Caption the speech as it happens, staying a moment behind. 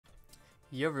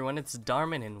Yo everyone, it's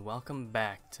Darmin and welcome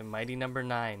back to Mighty Number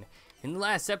 9. In the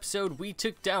last episode, we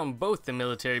took down both the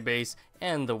military base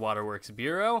and the Waterworks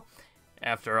Bureau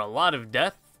after a lot of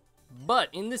death. But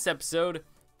in this episode,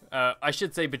 I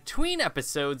should say between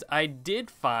episodes, I did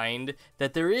find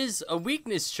that there is a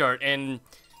weakness chart, and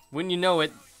when you know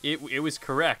it, it was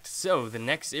correct. So the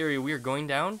next area we're going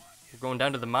down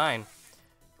to the mine.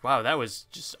 Wow, that was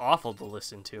just awful to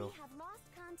listen to.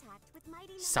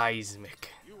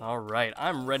 Seismic. Alright,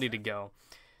 I'm ready to go.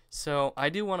 So, I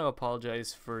do want to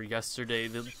apologize for yesterday,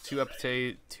 the two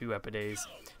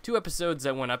episodes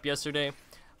that went up yesterday.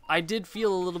 I did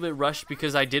feel a little bit rushed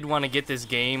because I did want to get this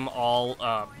game all,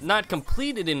 not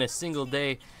completed in a single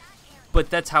day, but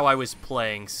that's how I was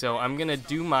playing. So, I'm going to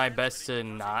do my best to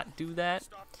not do that.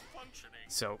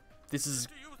 So, this is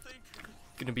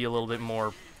going to be a little bit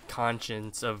more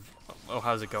conscious of, oh,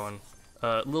 how's it going?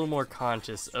 A little more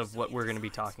conscious of what we're going to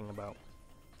be talking about.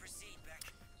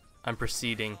 I'm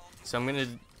proceeding, so I'm going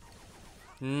to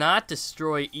not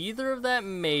destroy either of that,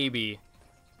 maybe.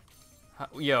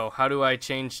 Yo, how do I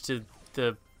change to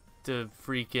the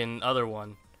freaking other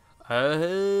one?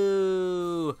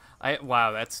 Oh,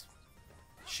 wow, that's,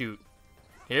 shoot.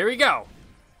 Here we go.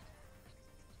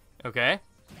 Okay.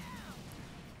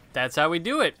 That's how we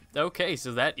do it. Okay,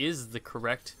 so that is the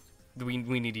correct, we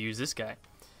need to use this guy.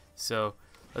 So,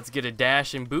 let's get a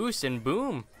dash and boost, and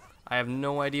boom. I have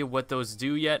no idea what those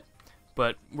do yet,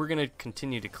 but we're going to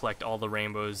continue to collect all the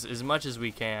rainbows as much as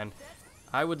we can.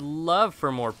 I would love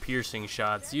for more piercing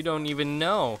shots. You don't even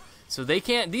know. So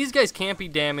these guys can't be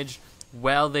damaged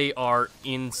while they are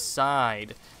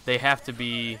inside. They have to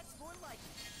be,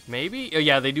 maybe? Oh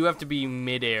yeah, they do have to be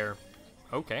mid-air.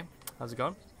 Okay, how's it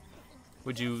going?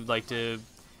 Would you like to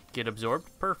get absorbed?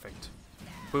 Perfect.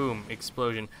 Boom,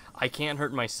 explosion. I can't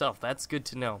hurt myself. That's good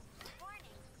to know.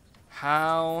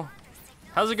 How's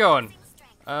it going?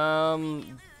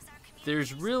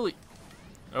 There's really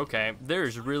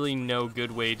no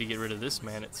good way to get rid of this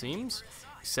man, it seems,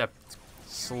 except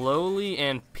slowly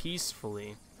and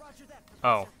peacefully.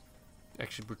 Oh,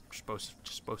 actually we're just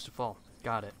supposed to fall.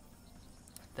 Got it.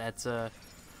 That's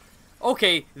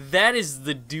okay, that is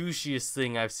the douchiest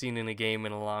thing I've seen in a game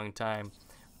in a long time.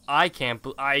 I can't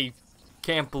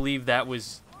believe that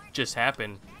was just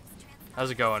happened.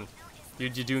 How's it going? You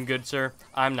doing good, sir?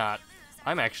 I'm not.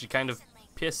 I'm actually kind of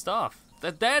pissed off.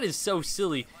 That is so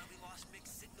silly.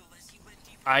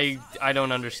 I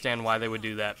don't understand why they would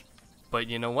do that. But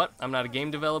you know what? I'm not a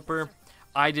game developer.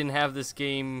 I didn't have this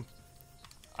game.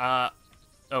 Oh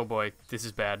boy, this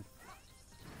is bad.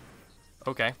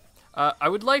 Okay. I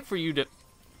would like for you to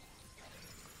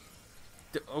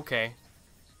okay.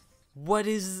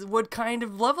 What kind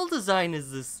of level design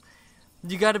is this?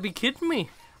 You gotta be kidding me.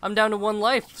 I'm down to 1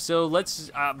 life, so let's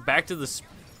back to the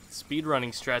speedrunning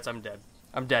strats. I'm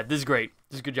dead. This is great.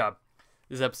 This is a good job.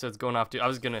 This episode's going off to. I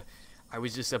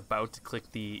was just about to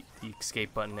click the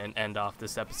escape button and end off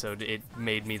this episode. It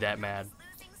made me that mad.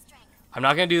 I'm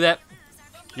not gonna do that.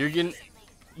 You're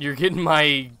getting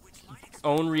my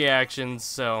own reactions,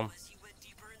 so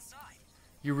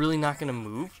you're really not gonna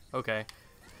move? Okay.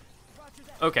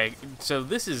 Okay, so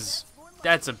that's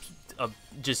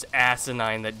just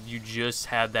asinine that you just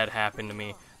had that happen to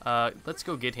me. Let's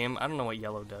go get him. I don't know what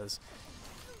yellow does.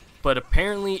 But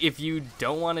apparently if you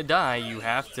don't want to die, you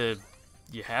have to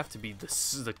be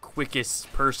the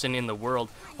quickest person in the world.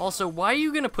 Also, why are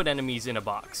you going to put enemies in a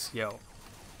box? Yo,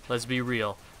 let's be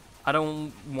real. I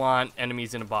don't want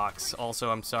enemies in a box. Also,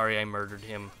 I'm sorry I murdered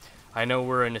him. I know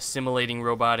we're an assimilating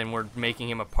robot and we're making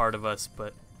him a part of us,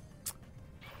 but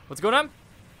what's going on?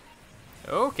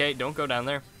 Okay, don't go down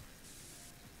there.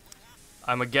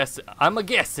 I'm a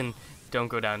guessing. Don't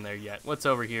go down there yet. What's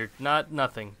over here?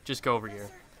 Nothing. Just go over here.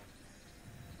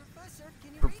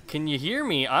 Can you hear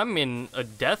me? I'm in a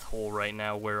death hole right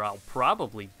now where I'll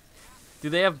probably... Do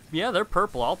they have... Yeah, they're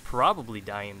purple. I'll probably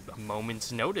die in a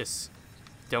moment's notice.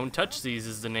 Don't touch these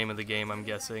is the name of the game, I'm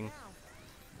guessing.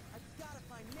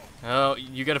 Oh,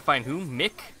 you gotta find who?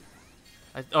 Mick?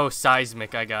 Oh,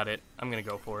 Seismic. I got it. I'm gonna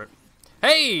go for it.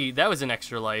 Hey! That was an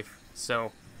extra life.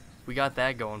 So, we got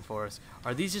that going for us.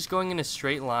 Are these just going in a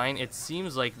straight line? It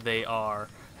seems like they are.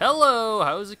 Hello!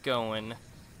 How's it going?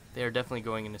 They are definitely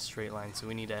going in a straight line, so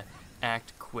we need to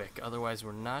act quick. Otherwise,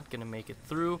 we're not gonna make it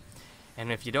through.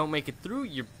 And if you don't make it through,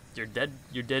 you're dead.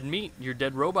 You're dead meat. You're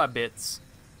dead robot bits.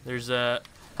 There's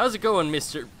how's it going,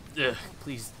 Mister? Ugh,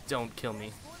 please don't kill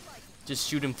me. Just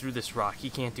shoot him through this rock. He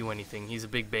can't do anything. He's a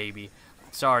big baby.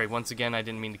 Sorry, once again, I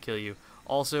didn't mean to kill you.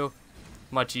 Also,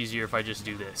 much easier if I just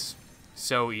do this.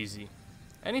 So easy.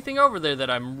 Anything over there that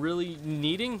I'm really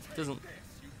needing? Doesn't.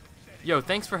 Yo,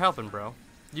 thanks for helping, bro.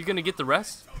 You gonna get the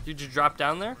rest? You just drop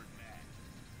down there?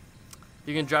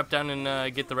 You can drop down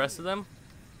and get the rest of them?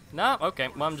 No? Okay,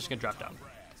 well, I'm just gonna drop down.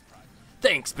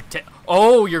 Thanks,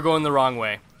 oh, you're going the wrong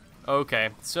way. Okay,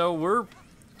 so we're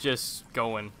just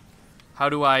going. How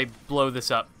do I blow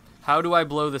this up? How do I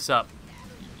blow this up?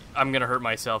 I'm gonna hurt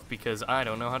myself because I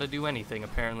don't know how to do anything,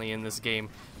 apparently, in this game.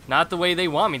 Not the way they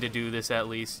want me to do this, at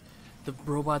least. The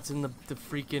robots in the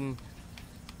freaking...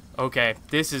 Okay,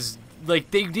 this is...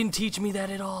 Like, they didn't teach me that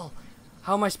at all.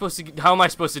 How am I supposed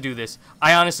to do this?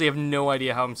 I honestly have no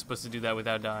idea how I'm supposed to do that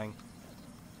without dying.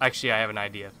 Actually, I have an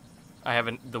idea. I have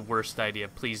the worst idea.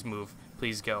 Please move.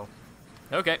 Please go.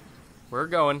 Okay, we're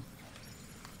going.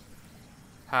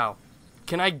 How?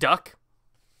 Can I duck?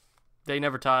 They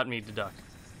never taught me to duck.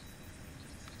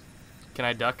 Can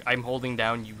I duck? I'm holding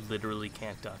down. You literally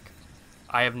can't duck.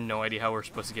 I have no idea how we're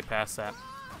supposed to get past that.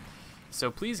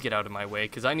 So please get out of my way,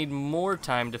 because I need more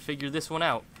time to figure this one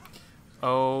out.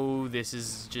 Oh, this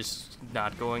is just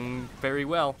not going very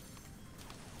well.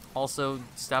 Also,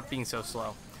 stop being so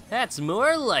slow. That's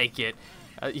more like it.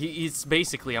 It's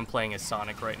basically, I'm playing as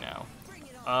Sonic right now.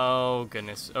 Oh,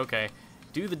 goodness. Okay.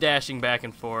 Do the dashing back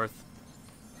and forth.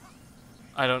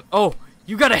 I don't... Oh,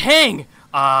 you gotta hang!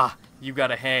 Ah, you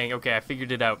gotta hang. Okay, I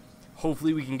figured it out.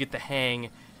 Hopefully we can get the hang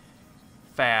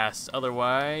fast.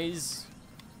 Otherwise...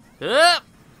 Ah!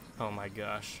 Oh my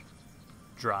gosh.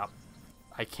 Drop.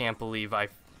 I can't believe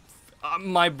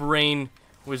my brain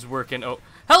was working. Oh,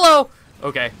 hello!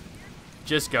 Okay,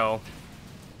 just go.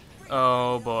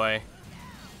 Oh boy.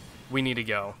 We need to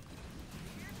go.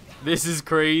 This is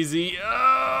crazy.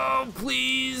 Oh,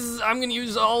 please. I'm gonna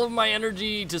use all of my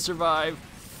energy to survive.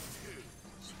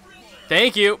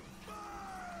 Thank you.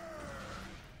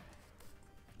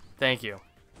 Thank you.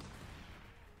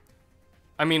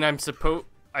 I mean, I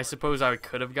suppose I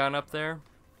could have gone up there.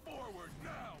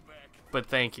 But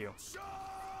thank you.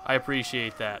 I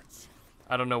appreciate that.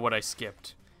 I don't know what I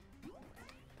skipped.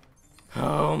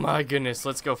 Oh my goodness,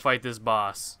 let's go fight this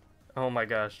boss. Oh my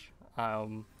gosh.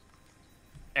 Am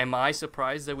I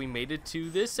surprised that we made it to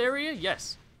this area?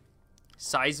 Yes.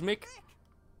 Seismic?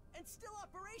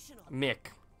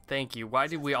 Mick. Thank you. Why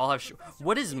did we all have...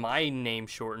 What is my name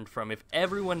shortened from if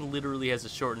everyone literally has a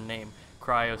shortened name?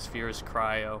 Cryosphere is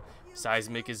Cryo.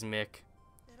 Seismic is Mick.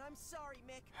 I'm sorry,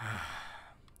 Mick.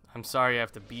 I'm sorry I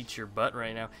have to beat your butt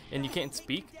right now. And you can't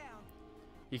speak?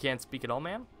 You can't speak at all,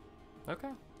 man? Okay.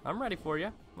 I'm ready for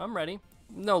you. I'm ready.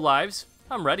 No lives.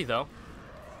 I'm ready, though.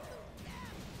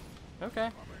 Okay.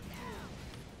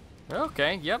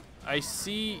 Okay, yep. I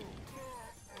see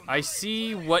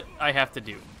what I have to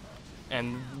do.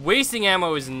 And wasting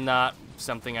ammo is not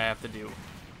something I have to do.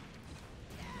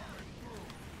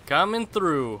 Coming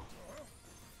through.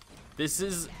 This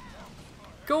is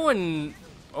going...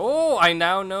 Oh, I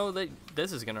now know that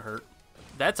this is gonna hurt.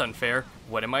 That's unfair.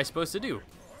 What am I supposed to do?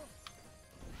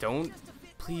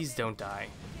 Please don't die.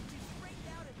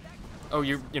 Oh,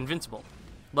 you're invincible.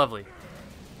 Lovely.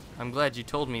 I'm glad you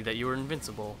told me that you were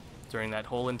invincible during that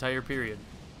whole entire period.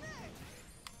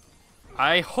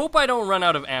 I hope I don't run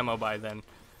out of ammo by then.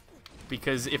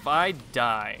 Because if I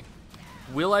die,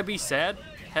 will I be sad?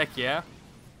 Heck yeah.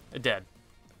 Dead.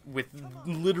 With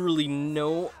literally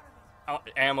no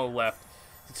ammo left.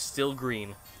 It's still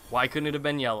green. Why couldn't it have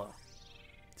been yellow?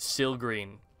 Still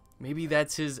green. Maybe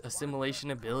that's his assimilation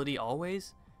ability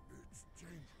always?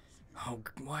 Oh,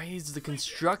 why is the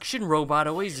construction robot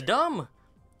always dumb?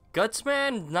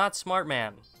 Gutsman, not smart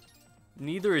man.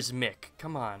 Neither is Mick.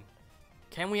 Come on.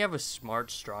 Can we have a smart,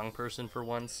 strong person for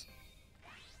once?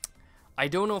 I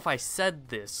don't know if I said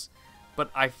this,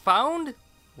 but I found...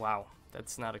 Wow.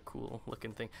 That's not a cool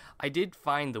looking thing. I did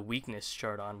find the weakness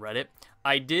chart on Reddit.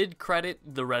 I did credit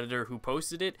the Redditor who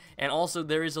posted it, and also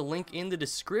there is a link in the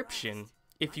description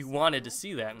if you wanted to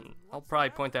see that. And I'll probably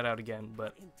point that out again,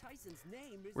 but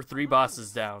we're 3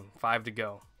 bosses down, 5 to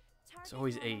go. It's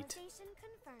always 8.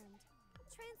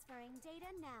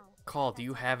 Call, do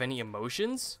you have any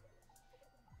emotions?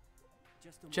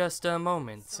 Just a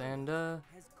moment, and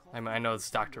I know it's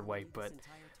Dr. White, but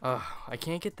I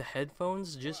can't get the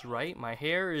headphones just right. My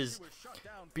hair is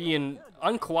being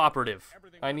uncooperative.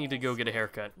 I need to go get a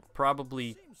haircut.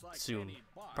 Probably soon.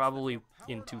 Probably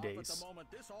in 2 days.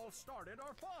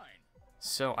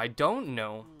 So I don't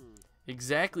know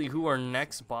exactly who our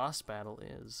next boss battle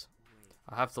is.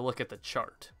 I'll have to look at the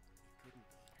chart.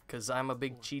 Because I'm a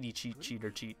big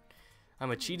cheater.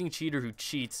 I'm a cheating cheater who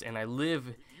cheats, and I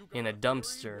live in a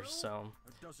dumpster, so...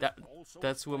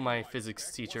 That's what my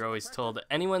physics teacher always told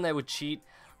anyone that would cheat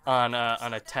on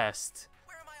a test.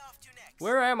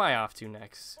 Where am I off to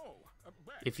next?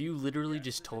 If you literally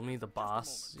just told me the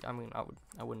boss, I mean,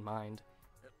 I wouldn't mind.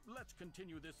 let's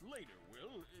continue this later,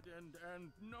 Will.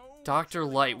 And no. Dr.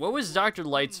 Light. What was Dr.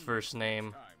 Light's first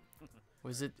name?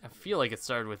 Was it? I feel like it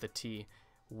started with a T.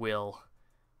 Will.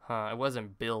 Huh? It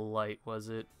wasn't Bill Light, was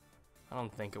it? I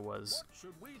don't think it was.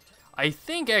 I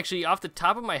think actually, off the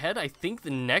top of my head, I think the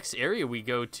next area we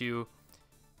go to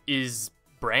is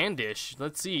Brandish.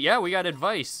 Let's see. Yeah, we got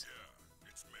advice.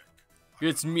 Yeah,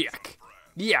 it's Mick.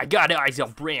 Yeah, I got eyes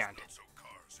on Brand.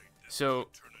 So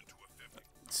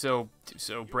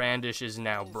Brandish is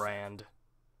now Brand.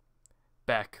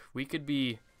 Beck. We could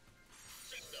be.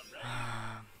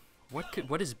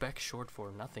 What is Beck short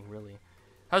for? Nothing really.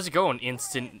 How's it going,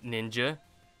 Instant Ninja?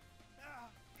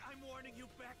 I'm warning you,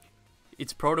 Beck.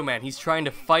 It's Proto Man. He's trying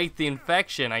to fight the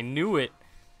infection. I knew it.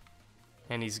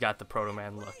 And he's got the Proto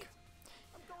Man look.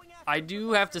 I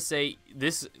do have to say,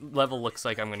 this level looks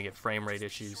like I'm going to get frame rate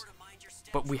issues.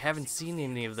 But we haven't seen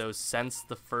any of those since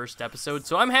the first episode,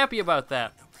 so I'm happy about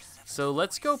that. So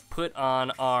let's go put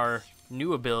on our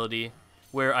new ability,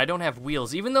 where I don't have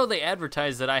wheels. Even though they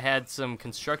advertised that I had some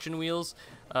construction wheels,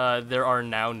 there are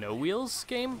now no wheels,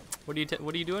 game? What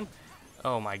are you doing?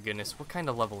 Oh my goodness, what kind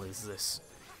of level is this?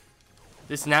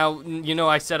 This now, you know,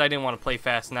 I said I didn't want to play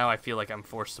fast. Now I feel like I'm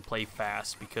forced to play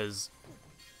fast because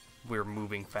we're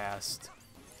moving fast.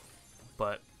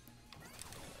 But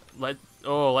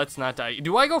let's not die.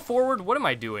 Do I go forward? What am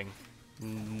I doing?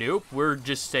 Nope, we're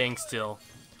just staying still.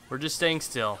 We're just staying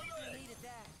still.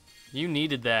 You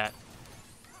needed that.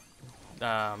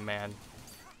 Ah, man.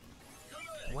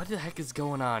 What the heck is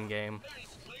going on, game?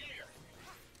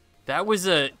 That was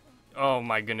a... Oh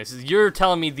my goodness. You're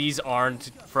telling me these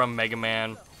aren't from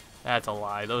Megaman? That's a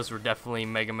lie. Those were definitely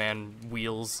Megaman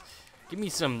wheels. Give me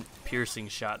some piercing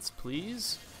shots,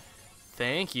 please.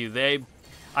 Thank you.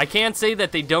 I can't say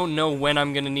that they don't know when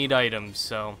I'm gonna need items,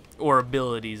 so... Or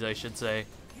abilities, I should say.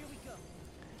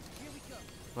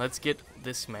 Let's get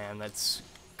this man that's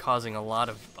causing a lot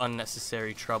of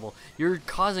unnecessary trouble. You're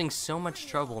causing so much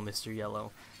trouble, Mr.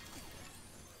 Yellow.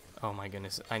 Oh my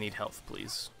goodness, I need health,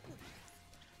 please.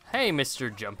 Hey,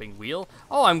 Mr. Jumping Wheel.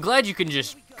 Oh, I'm glad you can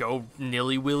just go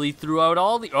nilly-willy throughout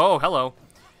all the... Oh, hello.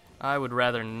 I would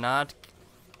rather not...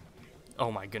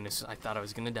 Oh my goodness, I thought I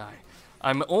was gonna die.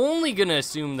 I'm only gonna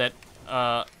assume that...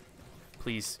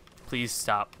 Please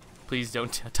stop. Please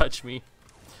don't touch me.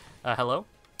 Hello?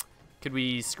 Could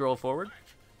we scroll forward?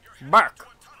 Back!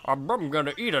 I'm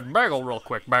gonna eat a bagel real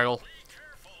quick, bagel.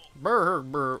 Brr,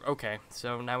 brr. Okay,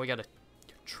 so now we got a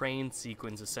train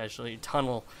sequence, essentially.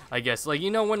 Tunnel, I guess. Like,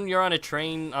 you know when you're on a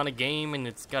train, on a game, and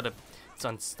it's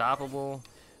unstoppable?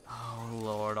 Oh,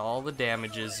 Lord, all the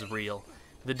damage is real.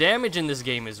 The damage in this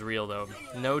game is real, though.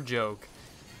 No joke.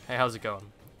 Hey, how's it going?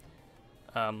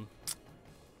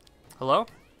 Hello?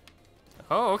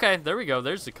 Oh, okay, there we go.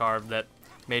 There's the carve that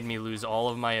made me lose all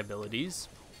of my abilities.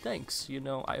 Thanks, you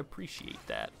know, I appreciate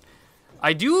that.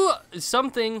 I do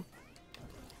something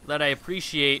that I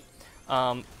appreciate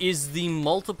is the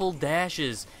multiple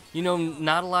dashes. You know,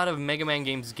 not a lot of Mega Man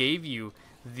games gave you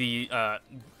the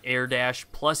air dash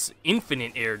plus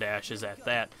infinite air dashes at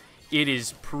that. It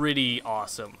is pretty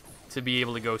awesome to be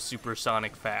able to go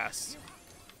supersonic fast.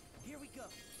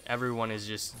 Everyone is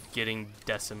just getting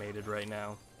decimated right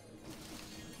now.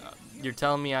 You're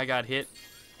telling me I got hit?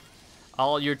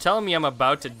 You're telling me I'm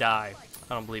about to die.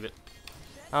 I don't believe it.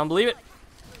 I don't believe it.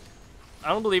 I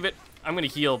don't believe it. I'm gonna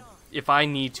heal. If I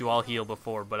need to, I'll heal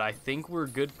before, but I think we're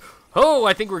good. Oh,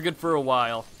 I think we're good for a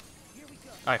while.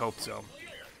 I hope so.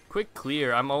 Quick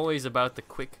clear. I'm always about the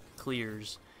quick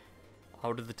clears.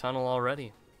 Out of the tunnel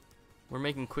already. We're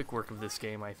making quick work of this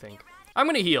game, I think. I'm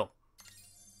gonna heal.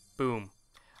 Boom.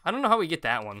 I don't know how we get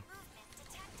that one,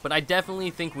 but I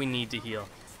definitely think we need to heal.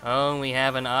 Oh, we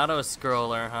have an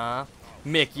auto-scroller, huh?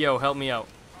 Mick, yo, help me out.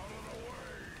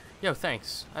 Yo,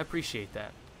 thanks. I appreciate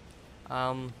that.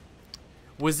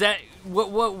 Was that...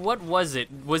 What was it?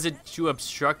 Was it to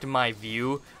obstruct my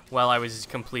view while I was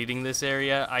completing this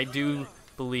area? I do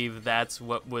believe that's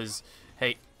what was...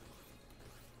 Hey,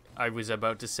 I was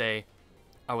about to say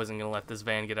I wasn't going to let this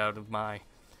van get out of my...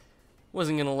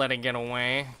 Wasn't going to let it get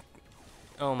away.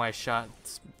 Oh, my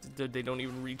shots. They don't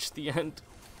even reach the end.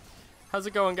 How's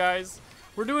it going, guys?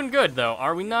 We're doing good, though.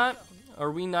 Are we not? Are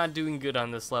we not doing good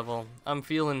on this level? I'm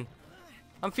feeling...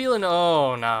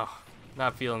 Oh, no.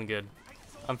 Not feeling good.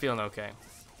 I'm feeling okay.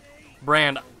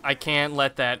 Brand, I can't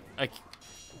let that...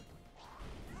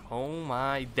 Oh,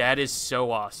 my... That is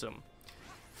so awesome.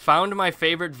 Found my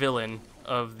favorite villain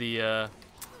of the...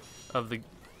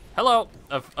 Hello!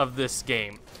 Of this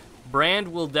game.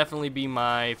 Brand will definitely be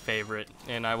my favorite,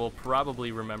 and I will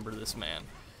probably remember this man.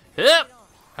 Yep!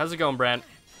 How's it going, Brand?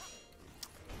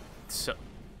 So,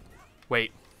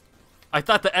 wait. I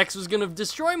thought the X was gonna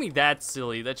destroy me. That's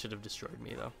silly. That should have destroyed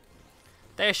me, though.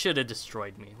 That should have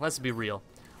destroyed me. Let's be real.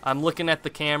 I'm looking at the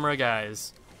camera,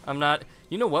 guys. I'm not...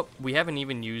 You know what? We haven't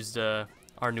even used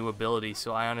our new ability,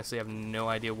 so I honestly have no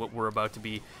idea what we're about to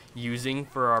be using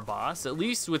for our boss. At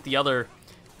least with the other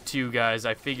two guys,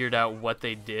 I figured out what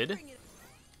they did.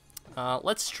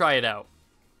 Let's try it out.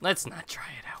 Let's not try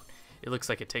it out. It looks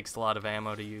like it takes a lot of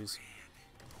ammo to use.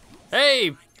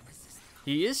 Hey!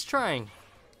 He is trying.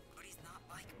 But he's not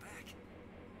like Beck.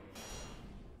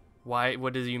 Why?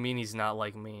 What do you mean he's not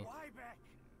like me? Why, Beck?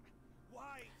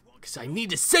 Why? Because I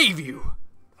need to save you!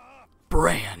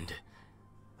 Brand!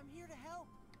 I'm here to help.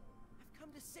 I've come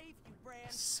to save you, Brand.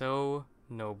 So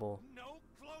noble. No,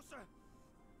 closer.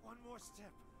 One more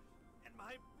step, and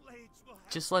my blades will have...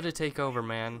 Just let it take over,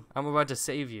 man. I'm about to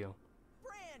save you.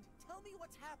 Brand, tell me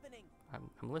what's happening.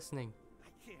 I'm listening.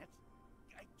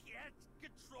 I can't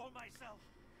control myself.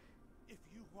 If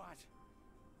you want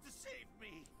to save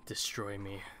me, Destroy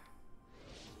me.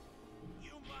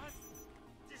 you must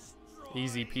destroy.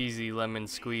 Easy peasy lemon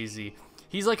squeezy.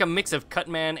 He's like a mix of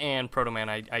Cutman and Protoman.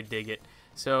 I dig it.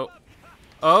 So,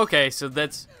 oh, okay, so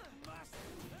that's...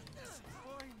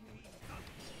 Destroy me.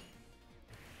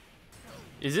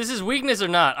 Is this his weakness or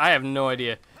not? I have no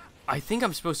idea. I think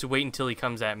I'm supposed to wait until he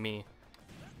comes at me.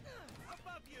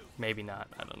 Above you. Maybe not.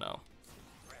 I don't know.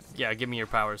 Yeah, give me your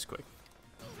powers quick.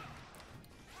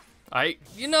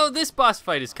 You know, this boss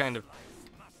fight is kind of...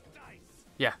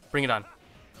 Yeah, bring it on.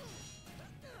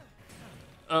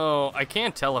 Oh, I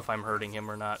can't tell if I'm hurting him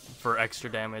or not for extra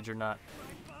damage or not.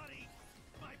 Body,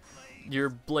 my blade. Your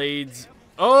blades...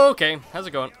 Oh, okay. How's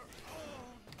it going?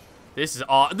 This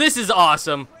is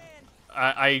awesome.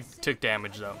 I took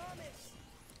damage, though.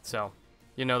 So,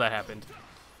 you know that happened.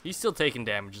 He's still taking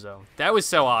damage, though. That was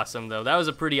so awesome, though. That was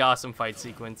a pretty awesome fight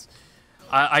sequence.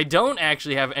 I don't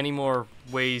actually have any more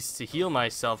ways to heal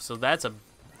myself, so that's a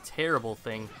terrible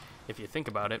thing if you think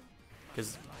about it.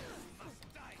 Because...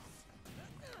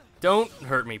 Don't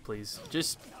hurt me, please.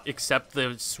 Just accept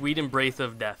the sweet embrace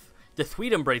of death. The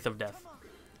sweet embrace of death.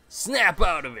 Snap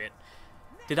out of it!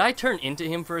 Did I turn into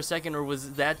him for a second, or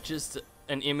was that just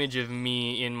an image of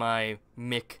me in my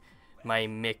Mick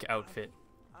outfit?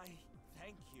 I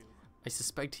thank you. I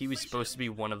suspect he was supposed to be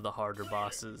one of the harder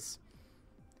bosses.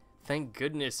 Thank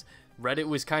goodness Reddit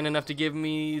was kind enough to give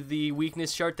me the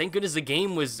weakness chart. Thank goodness the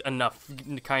game was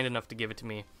kind enough to give it to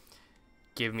me.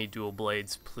 Give me dual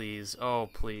blades, please. Oh,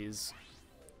 please.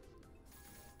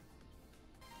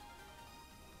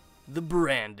 The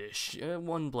Brandish.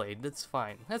 One blade, that's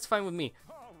fine. That's fine with me.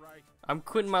 All right. I'm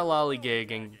quitting my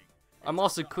lollygagging. I'm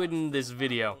also quitting this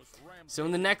video. So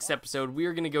in the next episode, we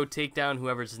are going to go take down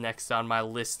whoever's next on my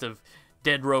list of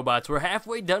dead robots. We're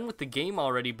halfway done with the game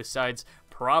already, besides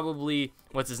probably,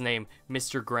 what's his name,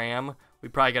 Mr. Graham. We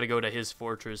probably got to go to his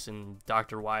fortress and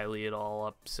Dr. Wily it all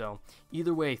up. So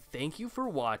either way, thank you for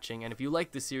watching. And if you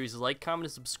like this series, like, comment,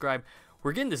 and subscribe.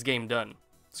 We're getting this game done.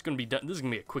 It's going to be done. This is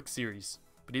going to be a quick series.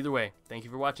 But either way, thank you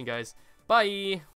for watching, guys. Bye!